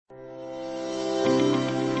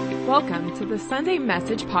Welcome to the Sunday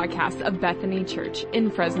Message podcast of Bethany Church in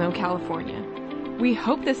Fresno, California. We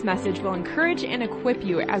hope this message will encourage and equip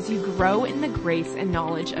you as you grow in the grace and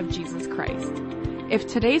knowledge of Jesus Christ. If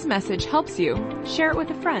today's message helps you, share it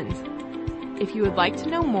with a friend. If you would like to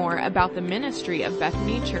know more about the ministry of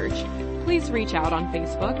Bethany Church, please reach out on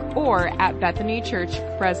Facebook or at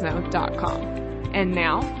bethanychurchfresno.com. And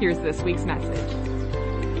now, here's this week's message.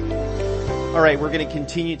 All right, we're going to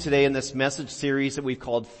continue today in this message series that we've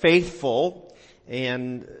called Faithful.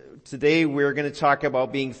 And today we're going to talk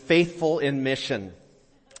about being faithful in mission.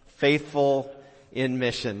 Faithful in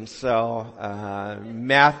mission. So,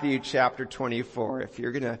 Matthew chapter 24. If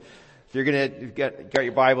you're going to get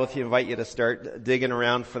your Bible, if you invite you to start digging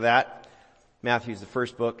around for that. Matthew's the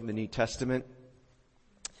first book in the New Testament.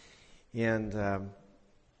 And, the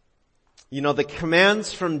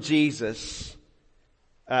commands from Jesus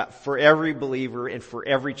for every believer and for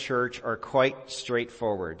every church are quite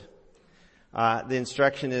straightforward. The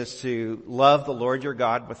instruction is to love the Lord your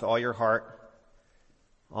God with all your heart,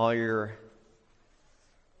 all your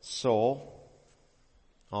soul,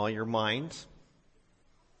 all your mind.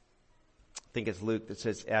 I think it's Luke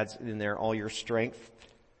that adds in there all your strength.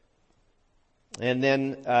 And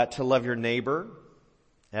then to love your neighbor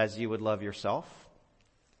as you would love yourself.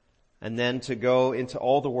 And then to go into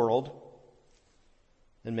all the world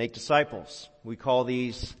and make disciples. We call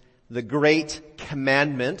these the Great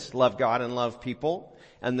Commandment, love God and love people,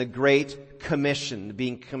 and the Great Commission,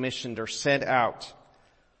 being commissioned or sent out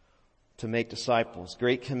to make disciples.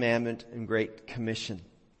 Great Commandment and Great Commission.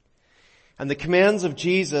 And the commands of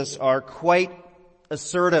Jesus are quite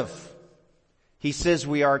assertive. He says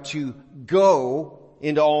we are to go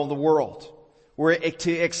into all the world. We're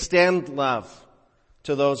to extend love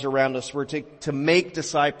to those around us. We're to make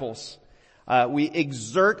disciples. We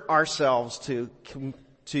exert ourselves to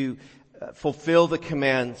fulfill the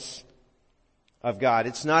commands of God.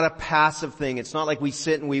 It's not a passive thing. It's not like we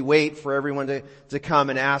sit and we wait for everyone to come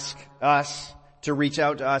and ask us to reach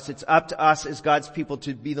out to us. It's up to us as God's people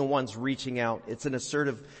to be the ones reaching out. It's an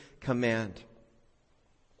assertive command.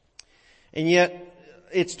 And yet,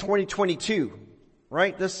 it's 2022,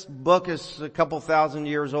 right? This book is a couple thousand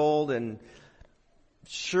years old, and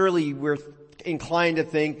surely we're inclined to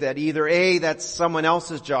think that either A, that's someone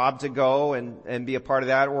else's job to go and be a part of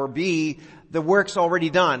that, or B, the work's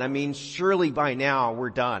already done. I mean, surely by now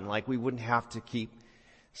we're done. Like, we wouldn't have to keep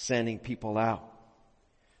sending people out.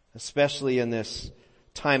 Especially in this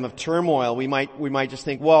time of turmoil, we might just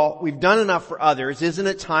think, well, we've done enough for others. Isn't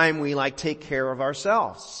it time we take care of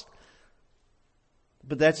ourselves?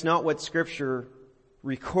 But that's not what Scripture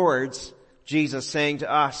records Jesus saying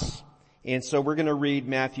to us. And so we're going to read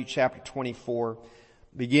Matthew chapter 24,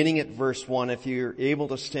 beginning at verse 1. If you're able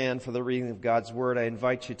to stand for the reading of God's Word, I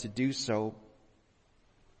invite you to do so.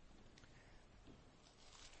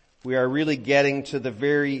 We are really getting to the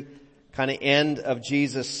very kind of end of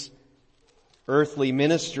Jesus' earthly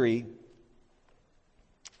ministry.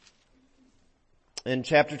 And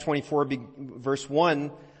chapter 24, verse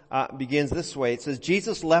 1, begins this way. It says,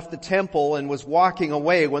 Jesus left the temple and was walking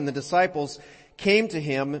away when the disciples came to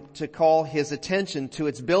him to call his attention to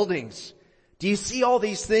its buildings. Do you see all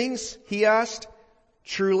these things? He asked.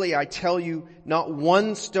 Truly, I tell you, not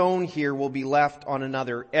one stone here will be left on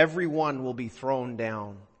another. Every one will be thrown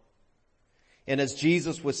down. And as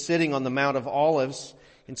Jesus was sitting on the Mount of Olives,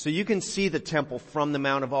 and so you can see the temple from the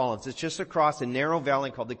Mount of Olives. It's just across a narrow valley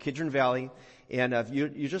called the Kidron Valley. And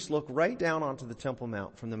you just look right down onto the Temple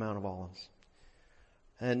Mount from the Mount of Olives.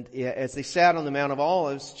 And as they sat on the Mount of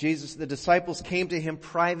Olives, the disciples came to him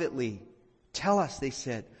privately. Tell us, they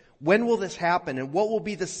said, when will this happen? And what will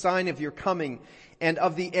be the sign of your coming and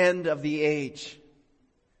of the end of the age?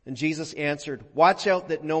 And Jesus answered, watch out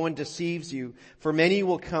that no one deceives you, for many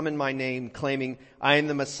will come in my name, claiming, I am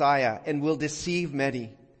the Messiah, and will deceive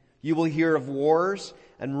many. You will hear of wars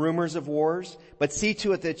and rumors of wars, but see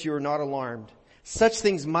to it that you are not alarmed. Such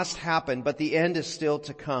things must happen, but the end is still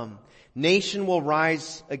to come. Nation will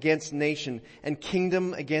rise against nation, and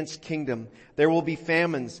kingdom against kingdom. There will be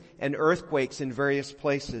famines and earthquakes in various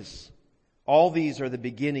places. All these are the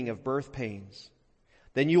beginning of birth pains.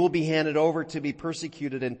 Then you will be handed over to be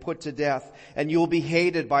persecuted and put to death, and you will be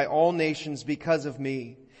hated by all nations because of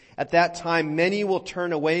me. At that time, many will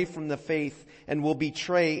turn away from the faith and will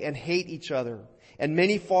betray and hate each other. And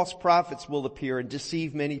many false prophets will appear and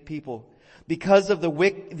deceive many people. Because of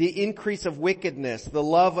the increase of wickedness, the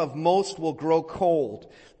love of most will grow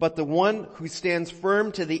cold, but the one who stands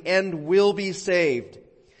firm to the end will be saved.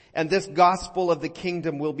 And this gospel of the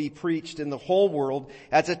kingdom will be preached in the whole world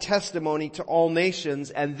as a testimony to all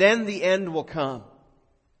nations, and then the end will come.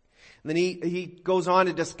 And then he goes on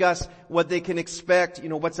to discuss what they can expect,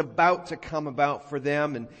 what's about to come about for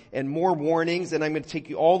them and more warnings. And I'm going to take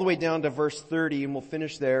you all the way down to verse 30 and we'll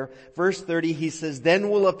finish there. Verse 30, he says, "Then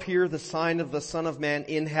will appear the sign of the Son of Man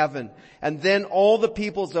in heaven. And then all the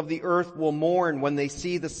peoples of the earth will mourn when they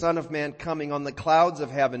see the Son of Man coming on the clouds of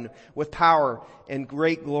heaven with power and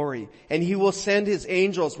great glory. And he will send his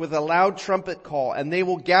angels with a loud trumpet call, and they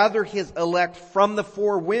will gather his elect from the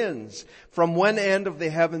four winds, from one end of the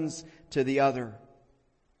heavens to the other."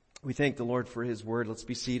 We thank the Lord for his word. Let's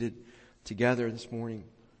be seated together this morning.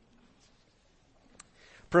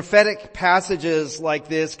 Prophetic passages like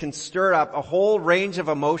this can stir up a whole range of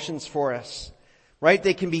emotions for us, right?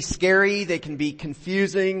 They can be scary, they can be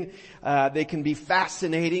confusing, they can be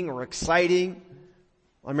fascinating or exciting.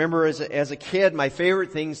 I remember as a kid, my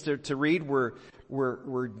favorite things to read were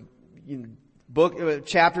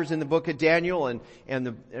chapters in the book of Daniel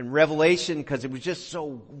and Revelation, because it was just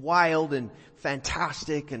so wild and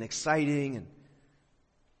fantastic and exciting. And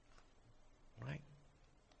right,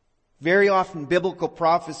 very often biblical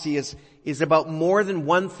prophecy is about more than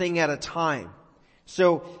one thing at a time.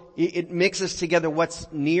 So it mixes together what's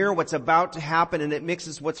near, what's about to happen, and it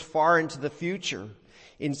mixes what's far into the future.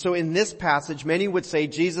 And so in this passage, many would say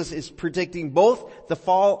Jesus is predicting both the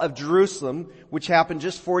fall of Jerusalem, which happened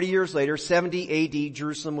just 40 years later, 70 AD.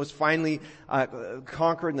 Jerusalem was finally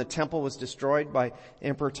conquered and the temple was destroyed by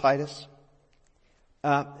Emperor Titus.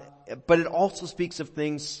 But it also speaks of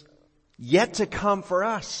things yet to come for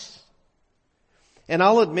us. And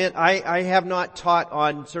I'll admit, I have not taught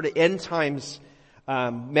on sort of end times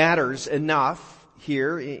matters enough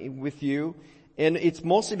here with you. And it's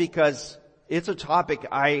mostly because it's a topic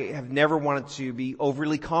I have never wanted to be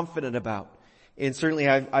overly confident about. And certainly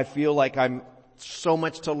I feel like I'm so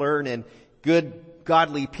much to learn, and good,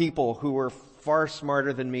 godly people who are far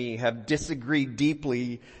smarter than me have disagreed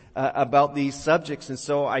deeply about these subjects. And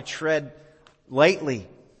so I tread lightly.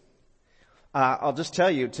 I'll just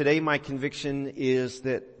tell you, today my conviction is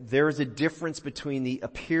that there is a difference between the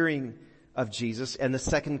appearing of Jesus and the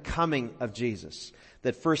second coming of Jesus.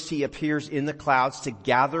 That first he appears in the clouds to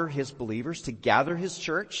gather his believers, to gather his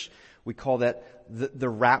church. We call that the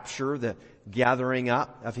rapture, the gathering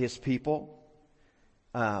up of his people.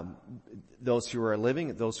 Those who are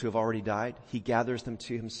living, those who have already died, he gathers them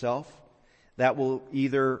to himself. That will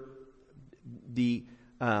either be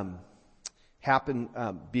happen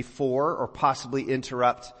before or possibly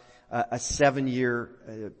interrupt a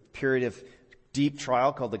 7-year period of deep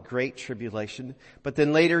trial called the Great Tribulation. But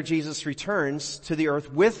then later Jesus returns to the earth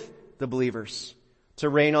with the believers to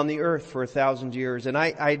reign on the earth for 1,000 years. And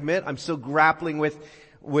I admit I'm still grappling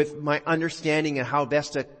with my understanding and how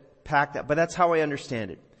best to pack that. But that's how I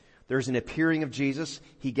understand it. There's an appearing of Jesus.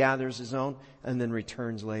 He gathers his own and then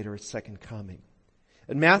returns later at second coming.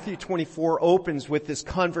 And Matthew 24 opens with this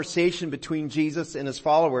conversation between Jesus and his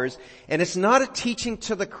followers. And it's not a teaching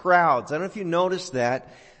to the crowds. I don't know if you noticed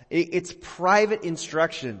that. It's private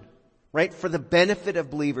instruction, right? For the benefit of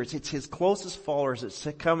believers. It's his closest followers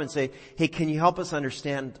that come and say, hey, can you help us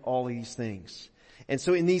understand all these things? And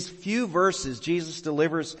so in these few verses, Jesus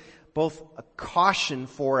delivers both a caution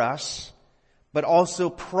for us, but also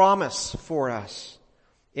promise for us.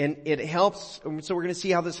 And it helps, so we're going to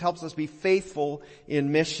see how this helps us be faithful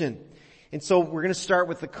in mission. And so we're going to start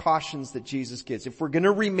with the cautions that Jesus gives. If we're going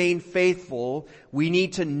to remain faithful, we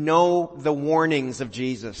need to know the warnings of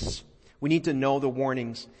Jesus. We need to know the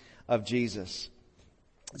warnings of Jesus.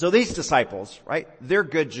 So these disciples, right, they're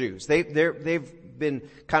good Jews. They've been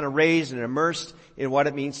kind of raised and immersed in what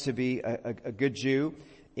it means to be a good Jew.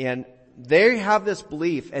 And they have this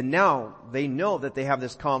belief, and now they know that they have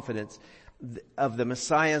this confidence of the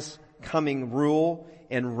Messiah's coming rule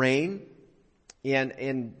and reign.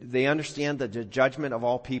 And they understand that the judgment of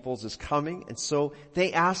all peoples is coming. And so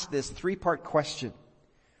they ask this 3-part question.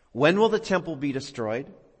 When will the temple be destroyed?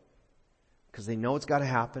 Because they know it's got to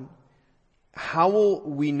happen. How will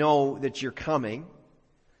we know that you're coming?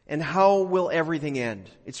 And how will everything end?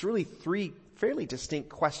 It's really 3 fairly distinct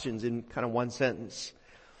questions in kind of one sentence.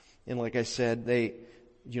 And like I said,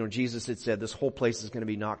 Jesus had said this whole place is going to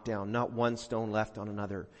be knocked down. Not one stone left on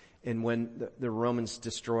another. And when the Romans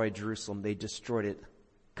destroyed Jerusalem, they destroyed it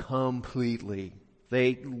completely.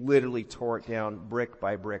 They literally tore it down brick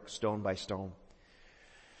by brick, stone by stone.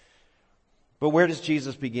 But where does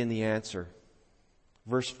Jesus begin the answer?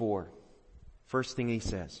 Verse 4. First thing he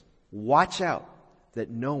says, watch out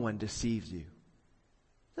that no one deceives you.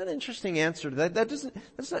 That's an interesting answer.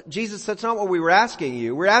 That's not, Jesus, that's not what we were asking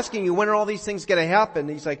you. We're asking you, when are all these things going to happen?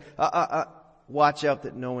 And he's like, watch out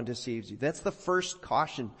that no one deceives you. That's the first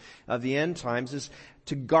caution of the end times, is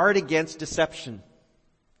to guard against deception.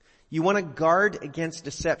 You want to guard against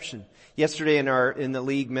deception. Yesterday in the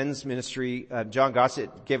league men's ministry, John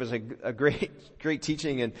Gossett gave us a great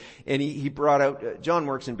teaching, and he brought out, John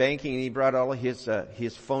works in banking, and he brought all of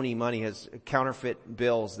his phony money, his counterfeit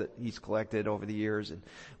bills that he's collected over the years, and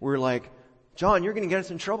we're like, John, you're going to get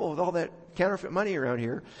us in trouble with all that counterfeit money around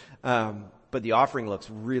here. But the offering looks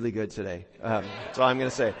really good today. That's all I'm going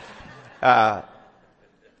to say.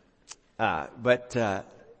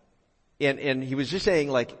 And he was just saying,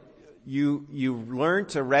 like, you learn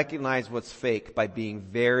to recognize what's fake by being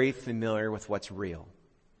very familiar with what's real.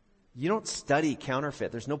 You don't study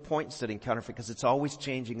counterfeit. There's no point in studying counterfeit because it's always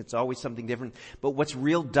changing. It's always something different. But what's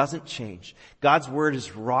real doesn't change. God's Word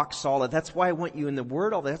is rock solid. That's why I want you in the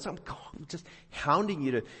Word all day. That's why I'm just hounding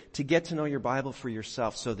you to get to know your Bible for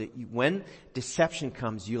yourself so that when deception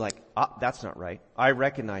comes, you like, that's not right. I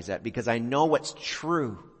recognize that because I know what's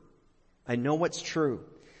true. I know what's true.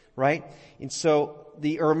 Right? And so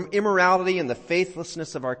the immorality and the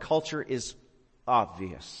faithlessness of our culture is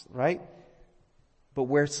obvious. Right? But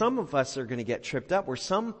where some of us are going to get tripped up, where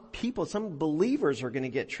some believers are going to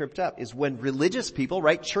get tripped up is when religious people,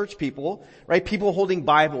 right, church people, right, people holding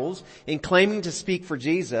Bibles and claiming to speak for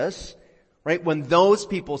Jesus, right, when those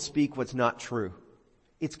people speak what's not true.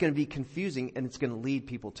 It's going to be confusing and it's going to lead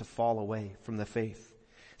people to fall away from the faith.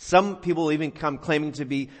 Some people even come claiming to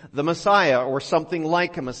be the Messiah or something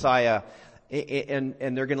like a Messiah, and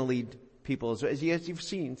they're going to lead people, as you've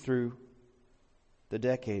seen through the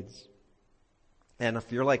decades. And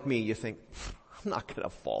if you're like me, you think, I'm not going to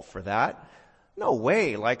fall for that. No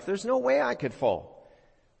way. Like, there's no way I could fall.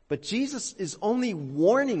 But Jesus is only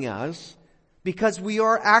warning us because we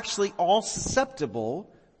are actually all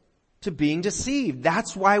susceptible to being deceived.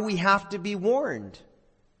 That's why we have to be warned.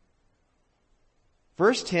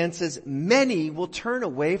 Verse 10 says, many will turn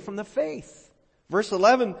away from the faith. Verse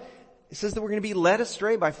 11, it says that we're going to be led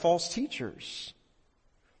astray by false teachers.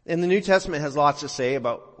 And the New Testament has lots to say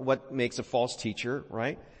about what makes a false teacher,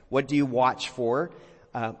 right? What do you watch for?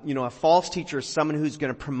 A false teacher is someone who's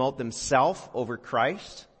going to promote themselves over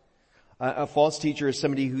Christ. A false teacher is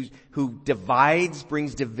somebody who divides,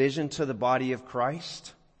 brings division to the body of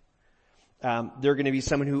Christ. They're going to be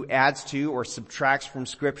someone who adds to or subtracts from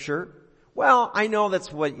Scripture. Well, I know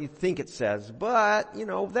that's what you think it says, but,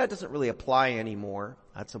 that doesn't really apply anymore.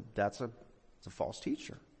 That's a false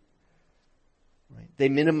teacher. Right? They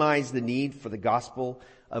minimize the need for the gospel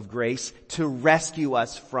of grace to rescue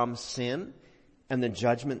us from sin and the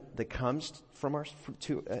judgment that comes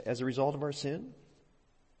as a result of our sin.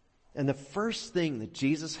 And the first thing that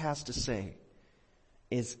Jesus has to say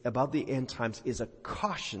is about the end times is a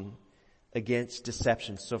caution against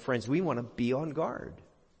deception. So friends, we want to be on guard.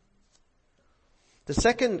 The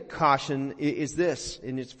second caution is this,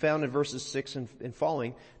 and it's found in verses 6 and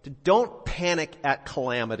following, to don't panic at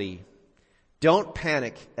calamity. Don't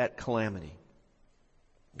panic at calamity.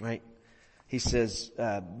 Right? He says,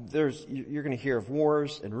 you're going to hear of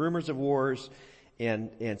wars and rumors of wars,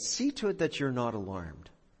 and see to it that you're not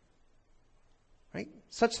alarmed. Right?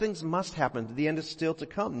 Such things must happen. The end is still to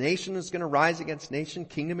come. Nation is going to rise against nation,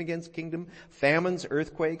 kingdom against kingdom, famines,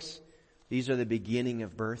 earthquakes. These are the beginning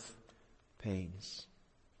of birth pains.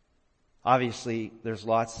 Obviously, there's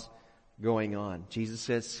lots going on. Jesus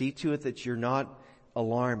says, see to it that you're not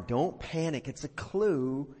alarmed. Don't panic. It's a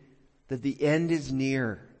clue that the end is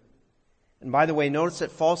near. And by the way, notice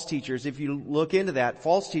that false teachers, if you look into that,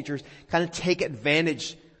 false teachers kind of take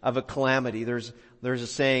advantage of a calamity. There's a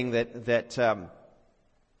saying that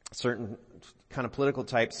certain kind of political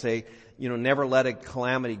types say, never let a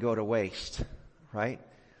calamity go to waste, right?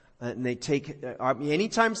 And they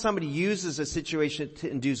anytime somebody uses a situation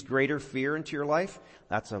to induce greater fear into your life,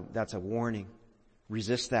 that's a warning.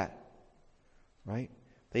 Resist that. Right?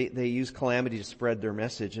 They use calamity to spread their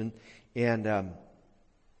message. So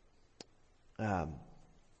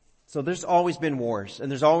there's always been wars,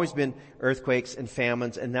 and there's always been earthquakes and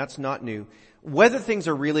famines, and that's not new. Whether things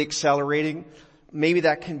are really accelerating, maybe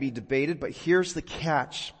that can be debated, but here's the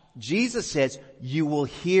catch. Jesus says, you will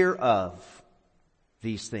hear of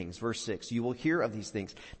these things. Verse 6, you will hear of these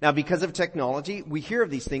things. Now, because of technology, we hear of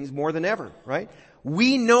these things more than ever, right?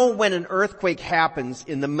 We know when an earthquake happens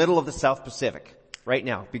in the middle of the South Pacific right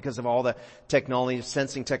now because of all the technology,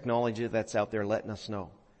 sensing technology that's out there letting us know.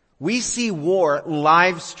 We see war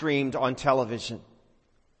live streamed on television.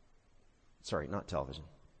 Sorry, not television.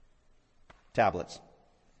 Tablets,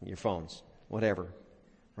 your phones, whatever,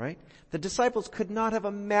 right? The disciples could not have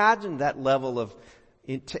imagined that level of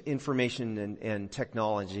information and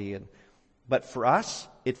technology, but for us,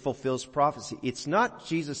 it fulfills prophecy. It's not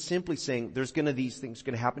Jesus simply saying there's these things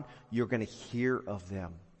going to happen. You're going to hear of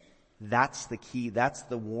them. That's the key. That's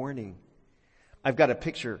the warning. I've got a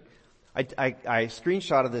picture. I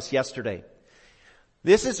screenshotted this yesterday.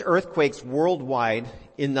 This is earthquakes worldwide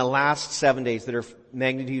in the last 7 days that are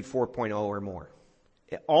magnitude 4.0 or more.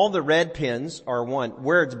 All the red pins are one.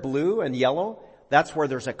 Where it's blue and yellow, that's where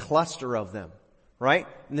there's a cluster of them, right?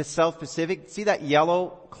 In the South Pacific, see that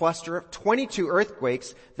yellow cluster? 22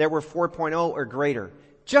 earthquakes that were 4.0 or greater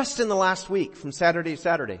just in the last week from Saturday to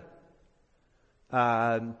Saturday.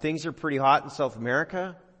 Things are pretty hot in South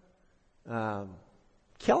America.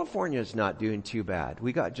 California's not doing too bad.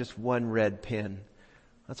 We got just one red pin.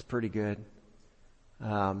 That's pretty good.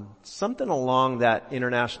 Something along that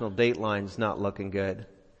international date line's not looking good.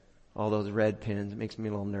 All those red pins, it makes me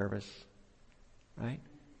a little nervous. Right?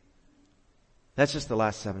 That's just the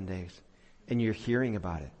last 7 days. And you're hearing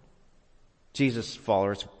about it. Jesus'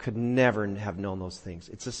 followers could never have known those things.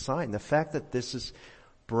 It's a sign. The fact that this is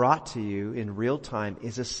brought to you in real time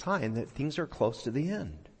is a sign that things are close to the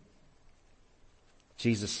end.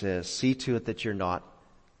 Jesus says, see to it that you're not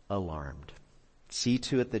alarmed. See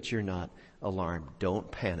to it that you're not alarmed.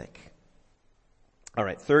 Don't panic. All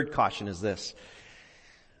right, third caution is this.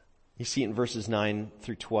 You see it in verses 9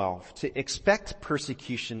 through 12. To expect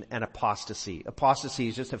persecution and apostasy. Apostasy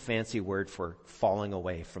is just a fancy word for falling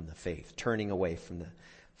away from the faith, turning away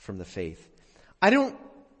from the faith. I don't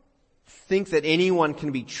think that anyone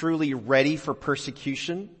can be truly ready for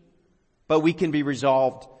persecution, but we can be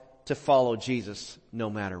resolved to follow Jesus no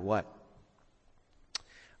matter what.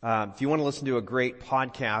 If you want to listen to a great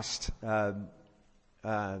podcast,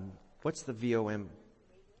 what's the VOM?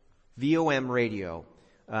 VOM Radio.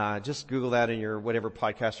 Just Google that in your whatever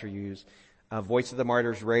podcaster you use. Voice of the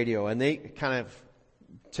Martyrs Radio. And they kind of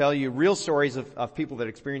tell you real stories of people that are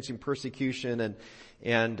experiencing persecution.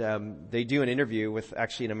 And they do an interview with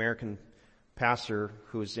actually an American pastor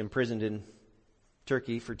who was imprisoned in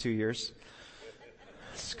Turkey for 2 years.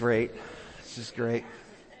 It's great. It's just great.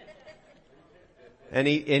 And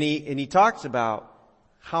he talks about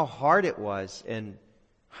how hard it was and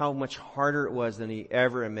how much harder it was than he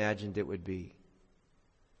ever imagined it would be.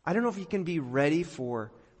 I don't know if you can be ready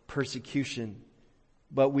for persecution,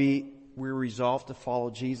 but we're resolved to follow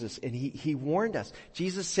Jesus. And he warned us.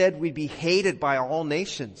 Jesus said we'd be hated by all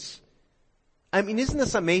nations. I mean, isn't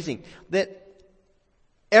this amazing? That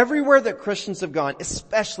everywhere that Christians have gone,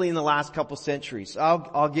 especially in the last couple centuries,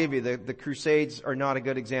 I'll give you the Crusades are not a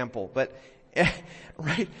good example, but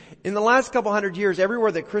right? In the last couple hundred years,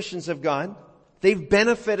 everywhere that Christians have gone, they've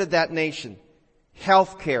benefited that nation.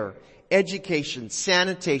 Healthcare, education,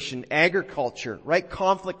 sanitation, agriculture, right?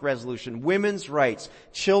 Conflict resolution, women's rights,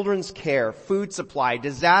 children's care, food supply,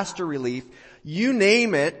 disaster relief. You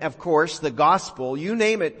name it, of course, the gospel, you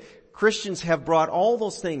name it, Christians have brought all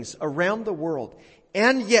those things around the world.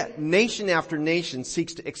 And yet, nation after nation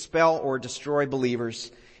seeks to expel or destroy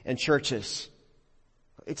believers and churches.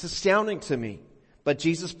 It's astounding to me. But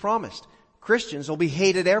Jesus promised Christians will be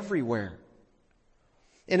hated everywhere.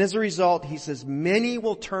 And as a result, he says, many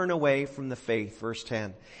will turn away from the faith, verse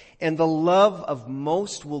 10, and the love of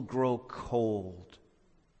most will grow cold.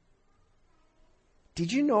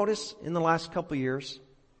 Did you notice in the last couple of years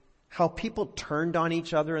how people turned on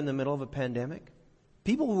each other in the middle of a pandemic?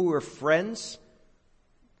 People who were friends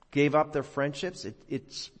gave up their friendships.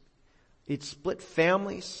 It split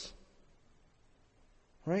families.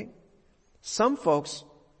 Right? Some folks,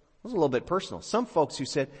 it was a little bit personal. Some folks who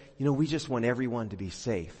said, we just want everyone to be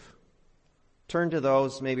safe. Turned to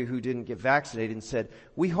those maybe who didn't get vaccinated and said,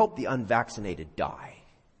 we hope the unvaccinated die.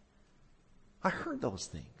 I heard those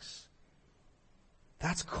things.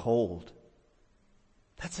 That's cold.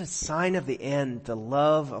 That's a sign of the end. The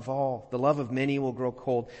love of many will grow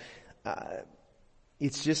cold.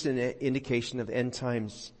 It's just an indication of end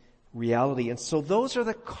times reality. And so those are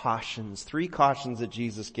the cautions, 3 cautions that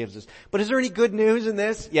Jesus gives us. But is there any good news in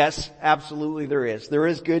this? Yes, absolutely there is. There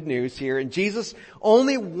is good news here. And Jesus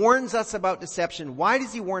only warns us about deception. Why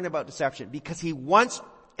does he warn about deception? Because he wants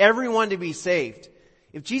everyone to be saved.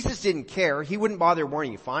 If Jesus didn't care, he wouldn't bother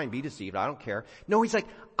warning you. Fine, be deceived. I don't care. No, he's like,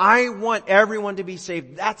 I want everyone to be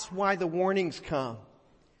saved. That's why the warnings come.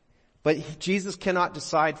 But Jesus cannot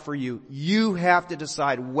decide for you. You have to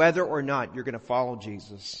decide whether or not you're going to follow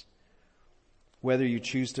Jesus. Whether you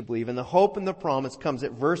choose to believe. And the hope and the promise comes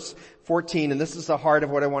at verse 14. And this is the heart of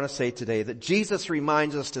what I want to say today. That Jesus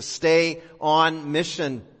reminds us to stay on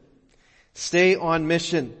mission. Stay on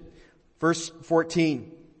mission. Verse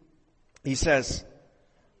 14. He says,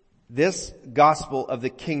 this gospel of the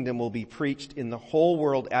kingdom will be preached in the whole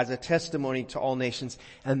world as a testimony to all nations.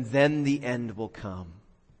 And then the end will come.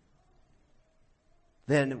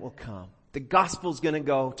 Then it will come. The gospel is going to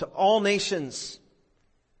go to all nations.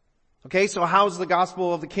 Okay, so how's the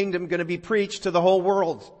gospel of the kingdom going to be preached to the whole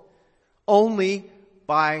world? Only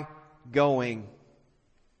by going.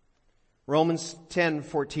 Romans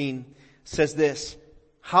 10:14 says this,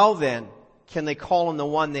 how then can they call on the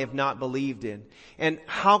one they have not believed in? And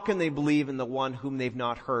how can they believe in the one whom they've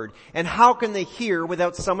not heard? And how can they hear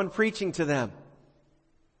without someone preaching to them?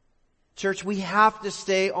 Church, we have to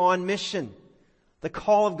stay on mission. The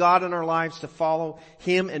call of God in our lives to follow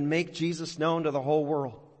Him and make Jesus known to the whole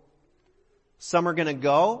world. Some are going to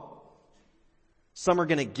go. Some are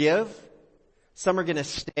going to give. Some are going to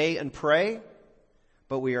stay and pray.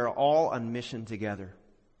 But we are all on mission together.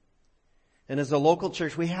 And as a local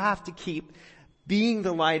church, we have to keep being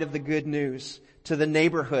the light of the good news to the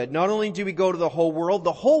neighborhood. Not only do we go to the whole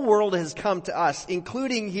world has come to us,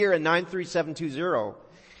 including here in 93720.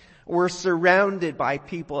 We're surrounded by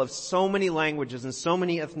people of so many languages and so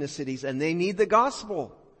many ethnicities, and they need the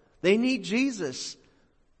gospel. They need Jesus.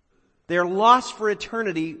 They're lost for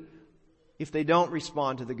eternity if they don't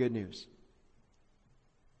respond to the good news.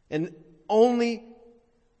 And by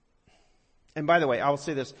the way, I will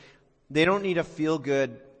say this, they don't need a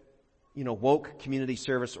feel-good, woke community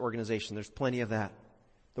service organization. There's plenty of that.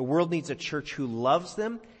 The world needs a church who loves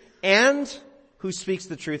them and who speaks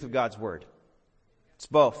the truth of God's word. It's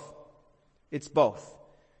both. It's both.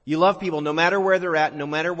 You love people no matter where they're at, no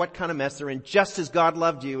matter what kind of mess they're in, just as God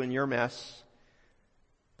loved you in your mess.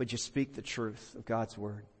 But you speak the truth of God's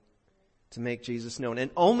word to make Jesus known.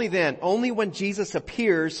 And only then, only when Jesus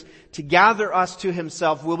appears to gather us to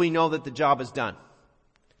Himself will we know that the job is done.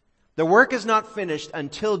 The work is not finished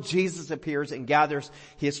until Jesus appears and gathers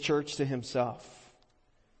His church to Himself.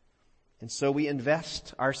 And so we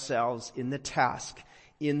invest ourselves in the task,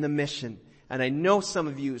 in the mission. And I know some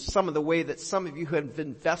of the way that some of you have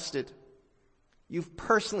invested. You've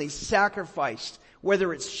personally sacrificed,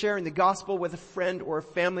 whether it's sharing the gospel with a friend or a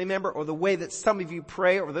family member, or the way that some of you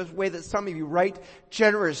pray, or the way that some of you write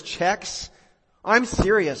generous checks. I'm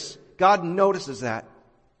serious. God notices that.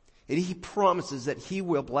 And He promises that He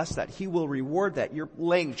will bless that. He will reward that. You're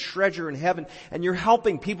laying treasure in heaven, and you're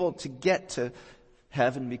helping people to get to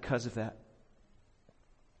heaven because of that.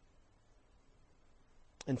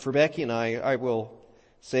 And for Becky and I will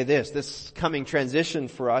say this coming transition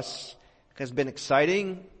for us has been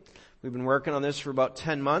exciting. We've been working on this for about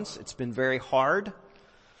 10 months. It's been very hard.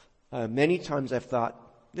 Many times I've thought,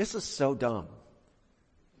 this is so dumb.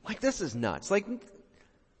 This is nuts.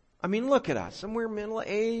 Look at us. And we're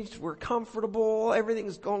middle-aged. We're comfortable.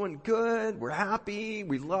 Everything's going good. We're happy.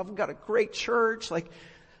 We love, we've got a great church.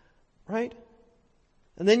 Right?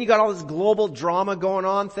 And then you got all this global drama going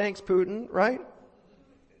on. Thanks, Putin. Right?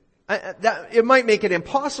 It might make it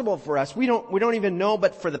impossible for us. We don't even know,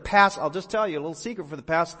 but for the past, I'll just tell you a little secret, for the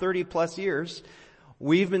past 30 plus years,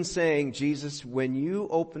 we've been saying, Jesus, when you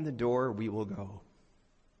open the door, we will go.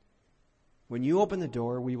 When you open the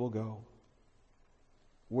door, we will go.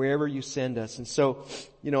 Wherever you send us. And so,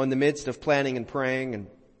 in the midst of planning and praying and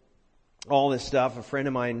all this stuff, a friend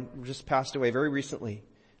of mine just passed away very recently.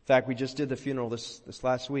 In fact, we just did the funeral this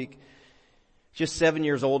last week. Just 7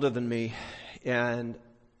 years older than me. And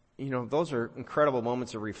those are incredible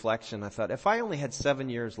moments of reflection. I thought, if I only had 7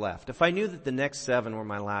 years left, if I knew that the next 7 were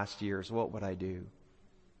my last years, what would I do?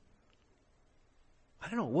 I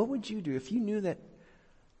don't know. What would you do if you knew that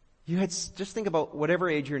you had, just think about whatever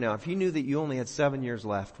age you're now, if you knew that you only had 7 years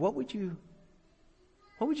left, would you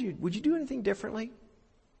do anything differently?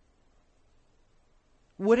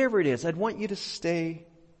 Whatever it is, I'd want you to stay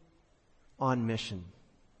on mission.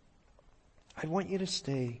 I'd want you to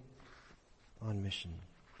stay on mission.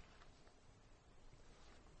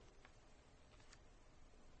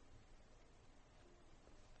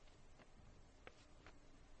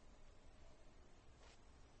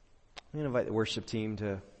 I'm going to invite the worship team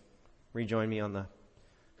to rejoin me on the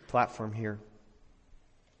platform here.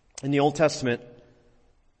 In the Old Testament,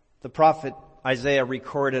 the prophet Isaiah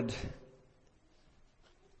recorded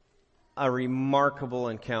a remarkable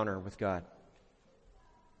encounter with God.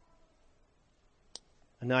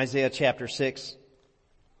 In Isaiah chapter 6,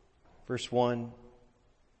 verse 1,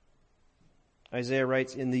 Isaiah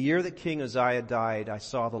writes, "In the year that King Uzziah died, I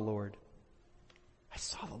saw the Lord. I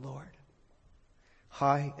saw the Lord,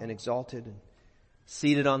 high and exalted and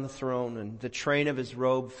seated on the throne, and the train of His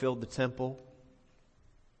robe filled the temple.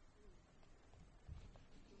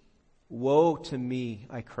 Woe to me,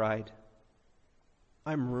 I cried.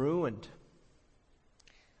 I'm ruined.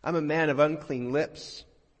 I'm a man of unclean lips,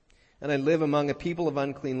 and I live among a people of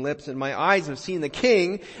unclean lips, and my eyes have seen the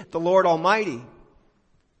King, the Lord Almighty."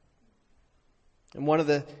 And one of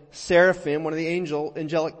the seraphim, one of the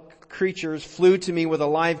angelic creatures flew to me with a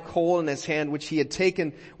live coal in his hand, which he had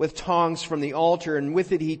taken with tongs from the altar, and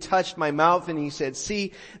with it he touched my mouth, and he said,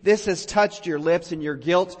 see, this has touched your lips, and your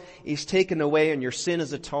guilt is taken away, and your sin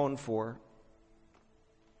is atoned for.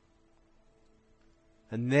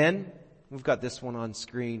 And then, we've got this one on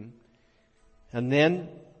screen. And then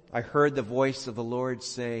I heard the voice of the Lord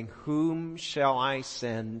saying, whom shall I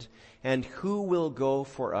send, and who will go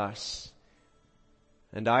for us?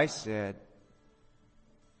 And I said,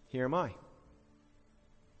 here am I.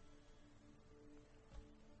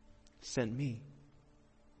 Send me.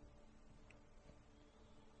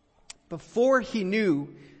 Before he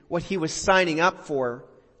knew what he was signing up for,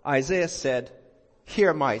 Isaiah said, here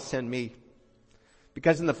am I, send me.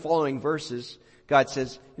 Because in the following verses, God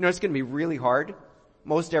says, it's going to be really hard.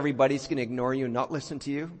 Most everybody's going to ignore you and not listen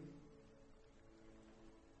to you.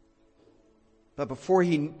 But before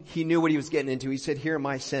he knew what he was getting into, he said, here am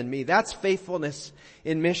I, send me. That's faithfulness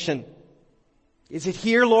in mission. Is it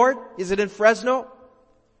here, Lord? Is it in Fresno?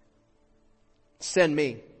 Send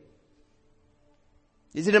me.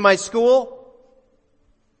 Is it in my school?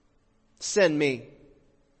 Send me.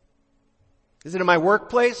 Is it in my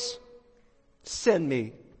workplace? Send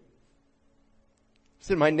me. Is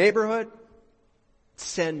it in my neighborhood?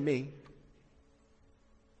 Send me.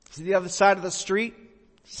 Is it the other side of the street?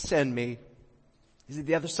 Send me. Is it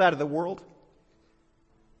the other side of the world?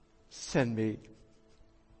 Send me.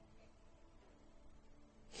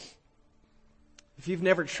 If you've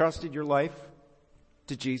never trusted your life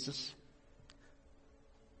to Jesus,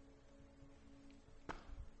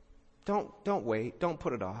 don't wait. Don't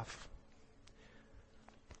put it off.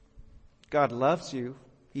 God loves you.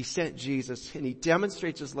 He sent Jesus, and He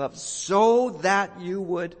demonstrates His love so that you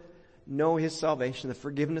would know His salvation, the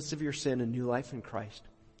forgiveness of your sin, and new life in Christ.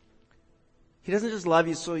 He doesn't just love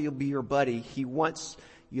you so you'll be your buddy. He wants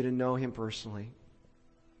you to know Him personally.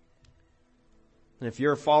 And if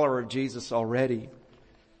you're a follower of Jesus already,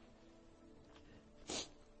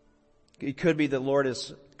 it could be the Lord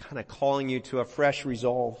is kind of calling you to a fresh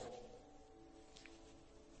resolve,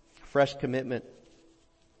 a fresh commitment.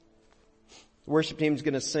 The worship team is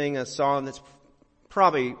going to sing a song that's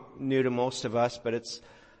probably new to most of us, but it's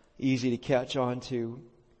easy to catch on to.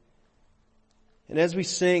 And as we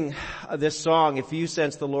sing this song, if you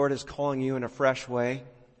sense the Lord is calling you in a fresh way,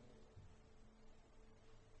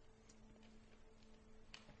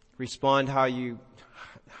 respond how you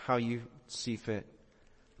see fit.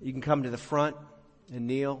 You can come to the front and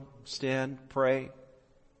kneel, stand, pray.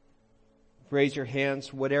 Raise your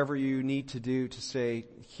hands, whatever you need to do to say,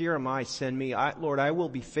 here am I, send me. Lord, I will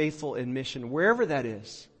be faithful in mission, wherever that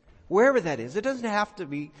is. Wherever that is. It doesn't have to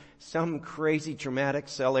be some crazy, dramatic,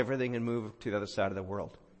 sell everything and move to the other side of the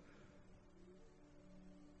world.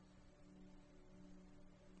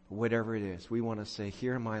 Whatever it is, we want to say,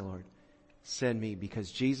 here am I, Lord, send me.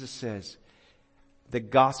 Because Jesus says the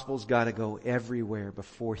gospel's got to go everywhere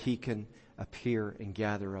before He can appear and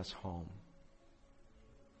gather us home.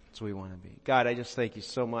 That's what we want to be. God, I just thank You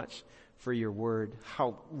so much for Your word,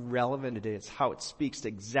 how relevant it is, how it speaks to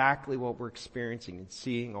exactly what we're experiencing and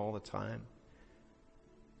seeing all the time.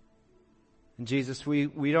 And Jesus, we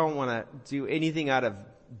don't want to do anything out of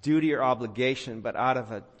duty or obligation, but out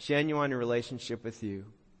of a genuine relationship with You.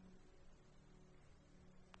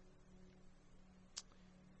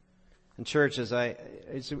 And church, as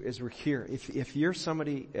we're here, if you're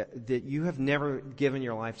somebody that you have never given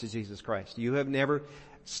your life to Jesus Christ, you have never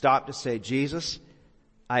stopped to say, Jesus,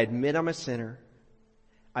 I admit I'm a sinner.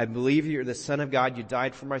 I believe You're the Son of God. You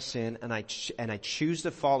died for my sin, and I choose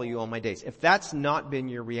to follow You all my days. If that's not been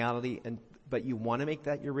your reality, but you want to make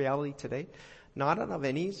that your reality today, not out of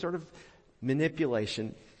any sort of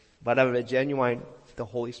manipulation, but out of a genuine, the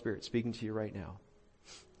Holy Spirit speaking to you right now.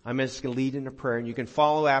 I'm just going to lead in a prayer, and you can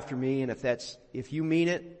follow after me. And if you mean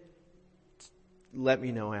it, let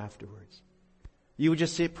me know afterwards. You would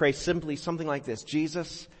just pray simply something like this: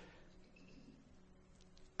 Jesus,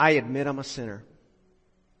 I admit I'm a sinner,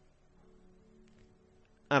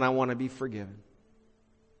 and I want to be forgiven.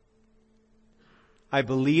 I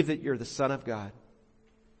believe that You're the Son of God,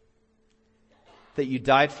 that You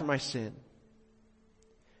died for my sin,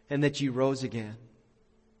 and that You rose again.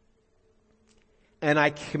 And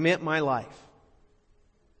I commit my life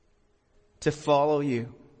to follow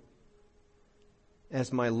You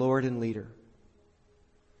as my Lord and leader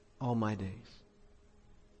all my days.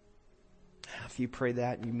 If you pray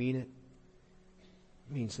that and you mean it,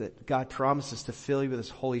 it means that God promises to fill you with His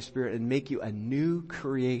Holy Spirit and make you a new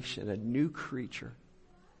creation, a new creature.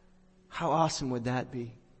 How awesome would that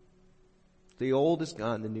be? The old is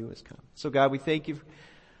gone, the new has come. So God, we thank You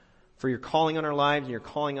for your calling on our lives and your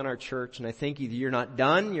calling on our church. And I thank you that you're not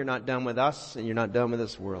done with us, and you're not done with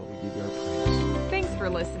this world. We give you our praise. Thanks for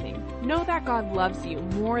listening. Know that God loves you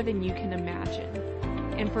more than you can imagine.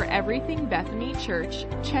 And for everything Bethany Church,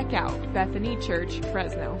 check out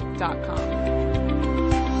BethanyChurchFresno.com.